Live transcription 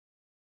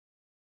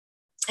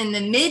in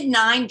the mid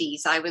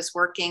 90s, I was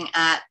working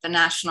at the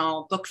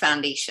National Book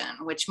Foundation,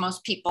 which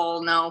most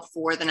people know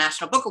for the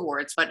National Book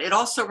Awards, but it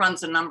also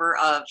runs a number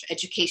of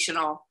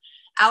educational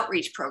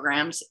outreach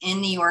programs in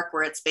New York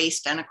where it's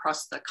based and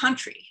across the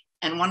country.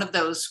 And one of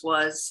those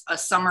was a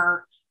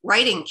summer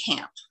writing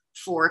camp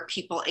for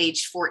people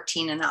aged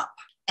 14 and up.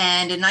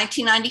 And in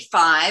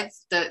 1995,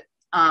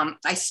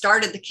 I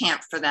started the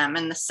camp for them.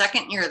 And the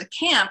second year of the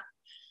camp,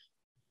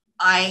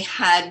 I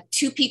had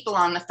two people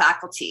on the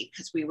faculty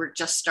because we were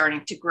just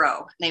starting to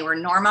grow. They were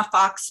Norma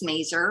Fox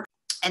Mazer,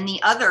 and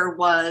the other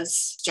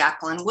was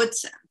Jacqueline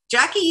Woodson.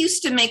 Jackie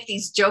used to make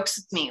these jokes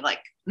with me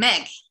like,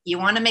 Meg, you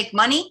want to make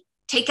money?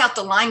 Take out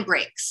the line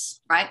breaks,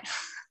 right?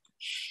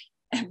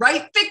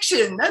 Write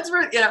fiction. That's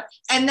where,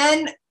 And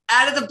then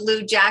out of the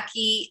blue,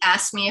 Jackie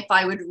asked me if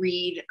I would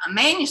read a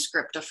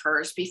manuscript of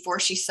hers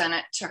before she sent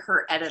it to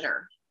her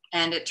editor.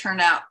 And it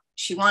turned out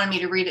she wanted me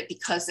to read it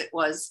because it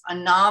was a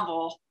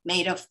novel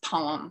made of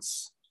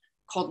poems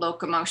called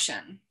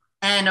Locomotion.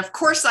 And of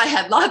course, I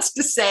had lots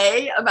to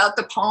say about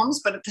the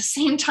poems, but at the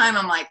same time,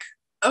 I'm like,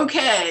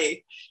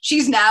 okay,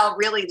 she's now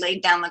really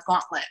laid down the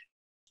gauntlet.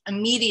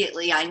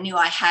 Immediately, I knew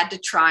I had to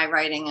try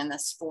writing in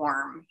this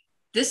form.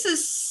 This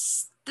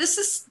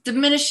is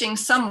diminishing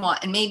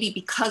somewhat, and maybe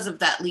because of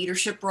that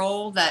leadership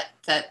role that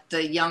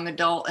the young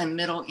adult and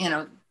middle,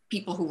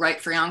 people who write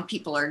for young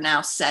people are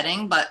now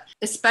setting, but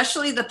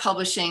especially the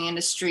publishing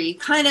industry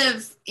kind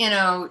of,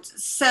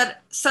 set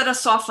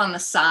us off on the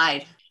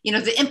side.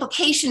 The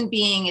implication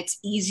being it's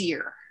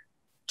easier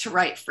to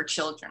write for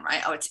children,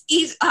 right? Oh, it's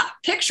easy.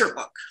 Picture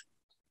book,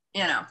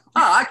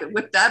 I could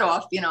whip that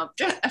off,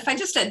 if I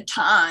just had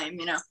time,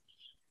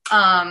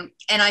 And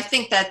I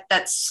think that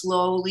that's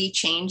slowly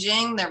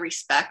changing the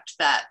respect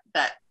that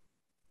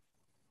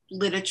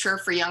literature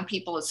for young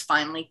people is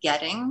finally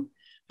getting,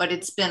 but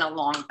it's been a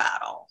long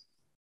battle.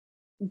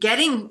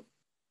 Getting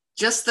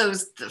just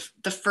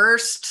the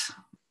first,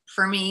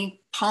 for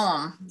me,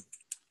 poem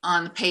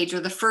on the page,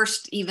 or the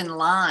first even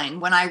line.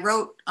 When I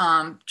wrote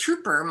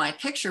Trooper, my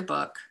picture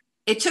book,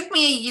 it took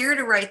me a year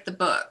to write the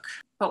book.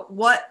 But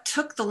what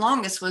took the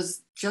longest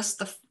was just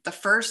the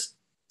first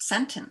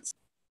sentence.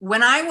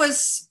 When I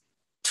was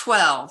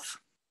 12,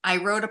 I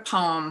wrote a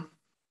poem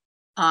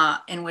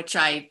in which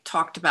I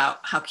talked about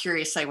how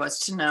curious I was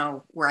to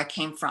know where I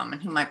came from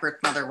and who my birth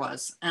mother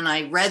was. And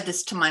I read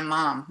this to my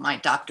mom, my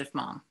adoptive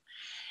mom.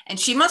 And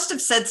she must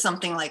have said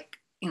something like,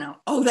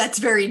 oh, that's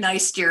very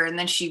nice, dear. And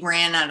then she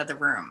ran out of the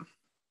room.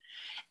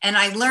 And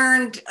I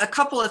learned a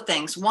couple of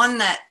things. One,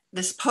 that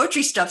this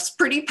poetry stuff's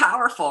pretty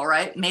powerful,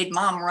 right? Made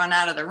mom run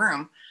out of the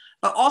room.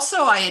 But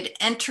also I had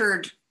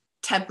entered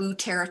taboo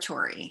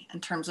territory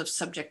in terms of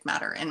subject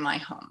matter in my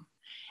home.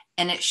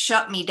 And it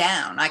shut me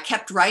down. I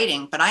kept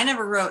writing, but I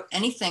never wrote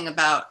anything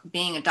about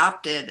being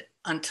adopted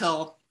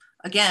until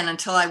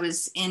I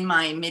was in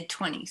my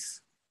mid-20s.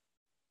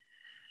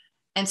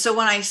 And so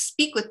when I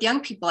speak with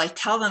young people, I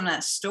tell them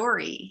that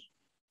story.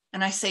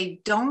 And I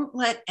say, don't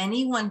let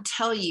anyone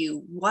tell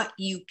you what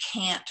you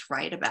can't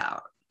write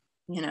about.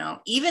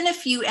 Even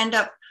if you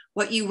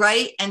what you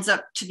write ends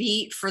up to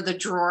be for the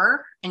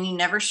drawer and you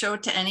never show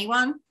it to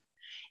anyone,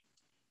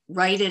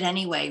 write it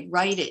anyway.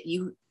 Write it.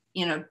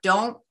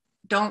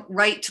 Don't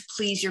write to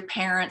please your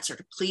parents or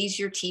to please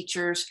your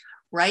teachers.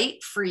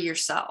 Write for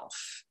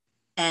yourself,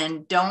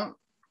 and don't,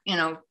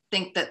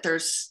 think that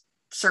there's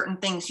certain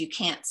things you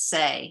can't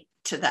say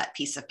to that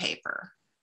piece of paper.